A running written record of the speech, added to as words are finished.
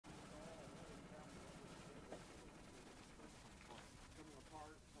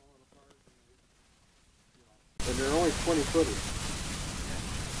they're only 20 footers.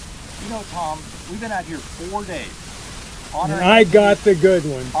 You know, Tom, we've been out here 4 days. I got the good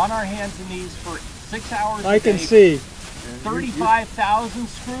one. On our hands and knees for 6 hours I a day. can see. 35,000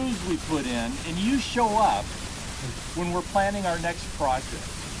 screws we put in, and you show up when we're planning our next project.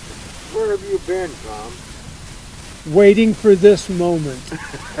 Where have you been, Tom? Waiting for this moment. I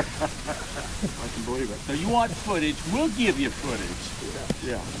can believe it. So you want footage, we'll give you footage.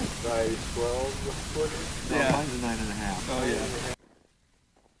 Yeah. Size 12 footage? Yeah. No, mine's a 9.5. Oh, yeah.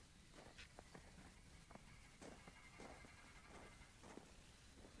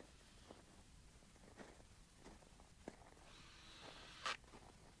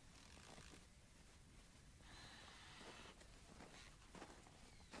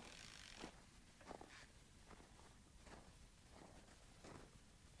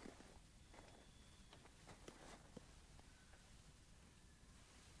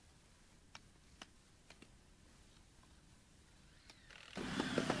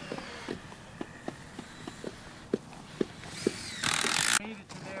 Made it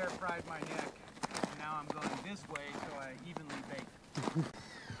to there, fried my neck. And now I'm going this way so I evenly bake.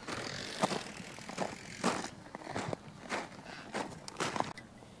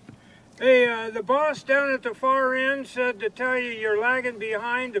 Hey, the boss down at the far end said to tell you you're lagging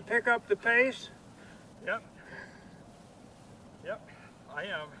behind to pick up the pace. Yep. Yep, I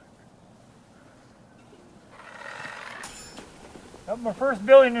am. Got my first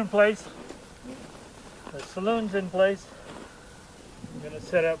building in place. The saloon's in place. I'm going to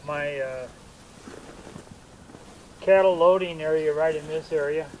set up my cattle loading area right in this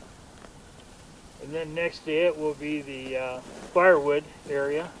area. And then next to it will be the firewood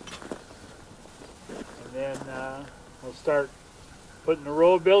area. And then we'll start putting a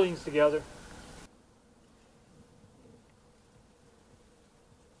row of buildings together.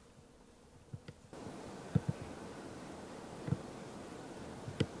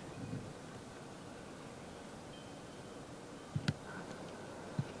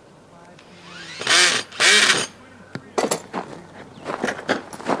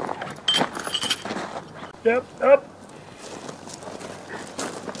 Yep, up.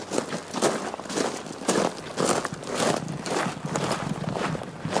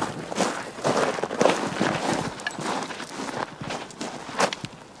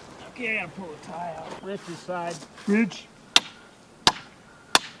 Okay, I gotta pull the tie out. Rich's side. Rich.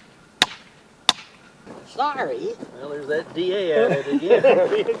 Sorry. Well, there's that DA at it again.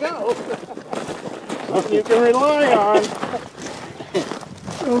 There you go. Something you can rely on.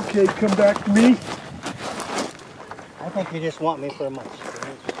 Okay, come back to me. I think you just want me for a month.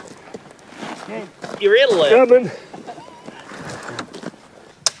 Okay. You're in left. Coming.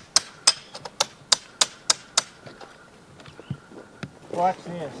 Watch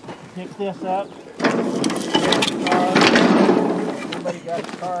this. Pick this up. Everybody got a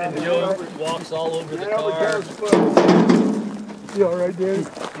car. And Joe walks all over the car. You all right, Danny?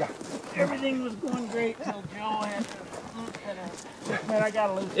 Yeah. Everything was going great till Joe had to look at it. Man, I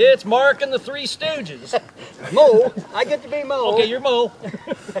gotta lose. It's Mark and the Three Stooges. Mo. I get to be Mo. Okay, you're Mo.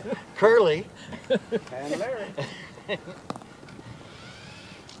 Curly. And Larry.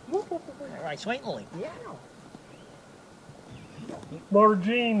 All right, Swaintley. Yeah.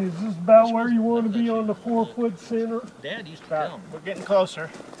 Margene, is this about where you want to be on the 4-foot center? Dad used to tell him. We're getting closer.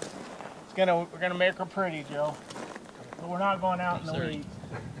 We're gonna make her pretty, Joe. But we're not going out in the weeds.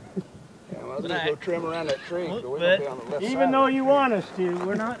 Yeah, well, I was going to go trim around that tree, but we're But going to be on the left side. Even though you want us to,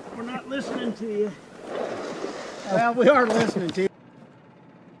 we're not listening to you. Well, we are listening to you.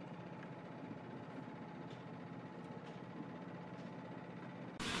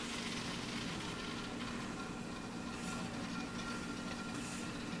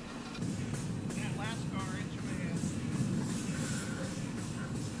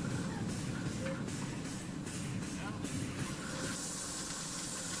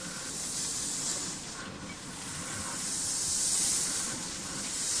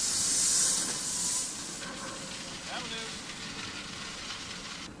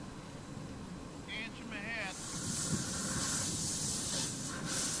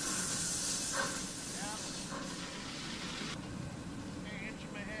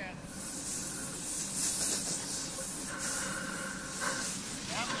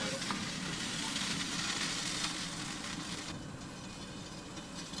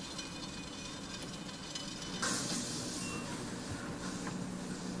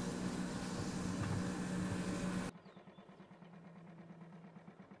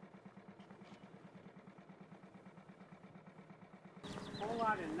 Whole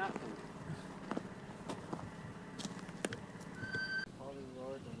lot of nothing. All these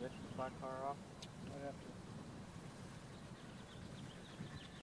lords and Rich my car off. Right after.